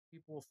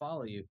people will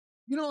follow you.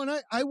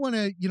 And I want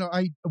to,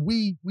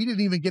 we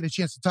didn't even get a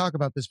chance to talk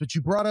about this, but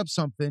you brought up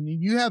something.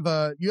 You have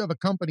a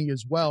company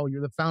as well.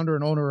 You're the founder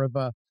and owner of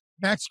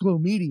Max Glow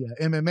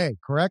MMA,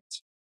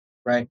 correct?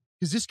 Right.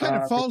 Because this kind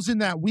of falls in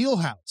that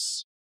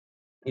wheelhouse.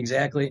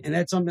 Exactly. And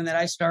that's something that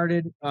I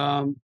started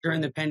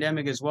during the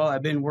pandemic as well.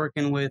 I've been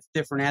working with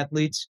different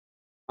athletes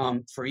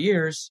for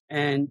years.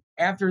 And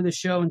after the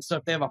show and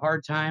stuff, they have a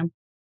hard time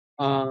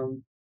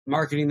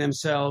marketing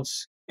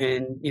themselves.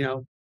 And,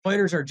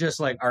 fighters are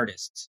just like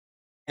artists.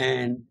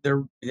 And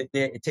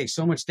it takes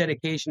so much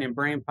dedication and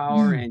brain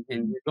power and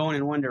you're going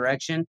in one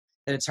direction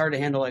that it's hard to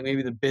handle, like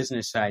maybe the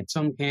business side.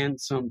 Some can,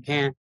 some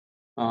can't.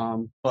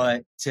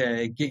 But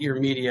to get your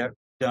media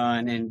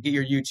done and get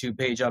your YouTube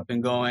page up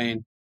and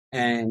going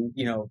and,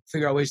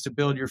 figure out ways to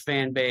build your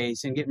fan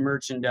base and get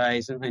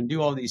merchandise and do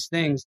all these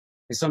things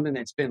is something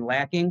that's been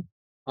lacking.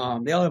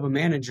 They all have a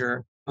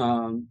manager,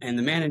 and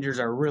the managers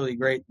are really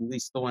great, at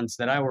least the ones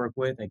that I work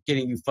with, at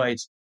getting you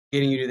fights,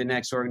 getting you to the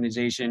next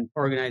organization,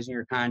 organizing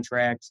your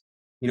contracts,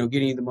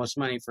 getting you the most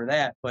money for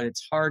that. But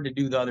it's hard to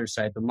do the other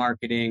side, the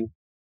marketing,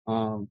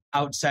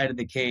 outside of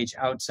the cage,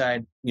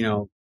 outside,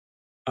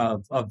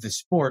 of the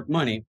sport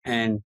money.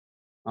 And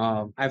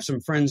I have some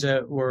friends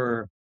that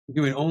were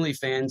doing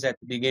OnlyFans at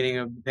the beginning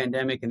of the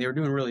pandemic, and they were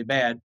doing really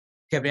bad.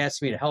 Kept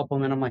asking me to help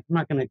them, and I'm like, I'm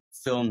not going to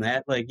film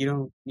that. Like, you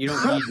don't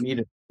need me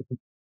to.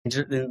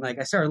 And like,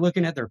 I started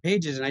looking at their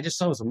pages, and I just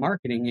saw it was a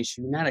marketing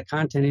issue, not a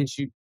content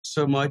issue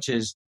so much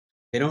as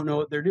they don't know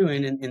what they're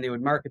doing, and they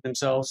would market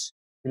themselves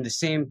in the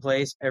same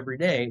place every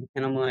day.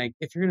 And I'm like,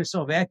 if you're going to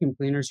sell vacuum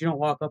cleaners, you don't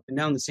walk up and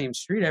down the same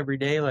street every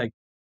day. Like,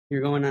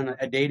 you're going on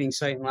a dating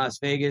site in Las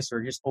Vegas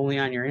or just only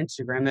on your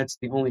Instagram. That's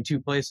the only two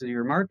places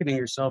you're marketing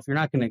yourself. You're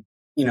not going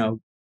to,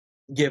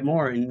 get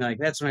more. And like,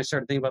 that's when I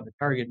started thinking about the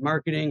target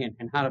marketing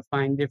and how to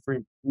find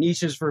different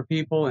niches for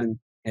people. And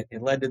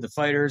it led to the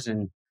fighters,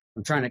 and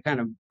I'm trying to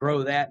kind of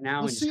grow that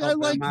now. Well, and see, just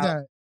help I like them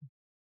out.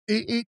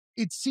 that.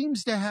 It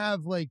seems to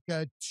have like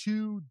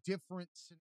two different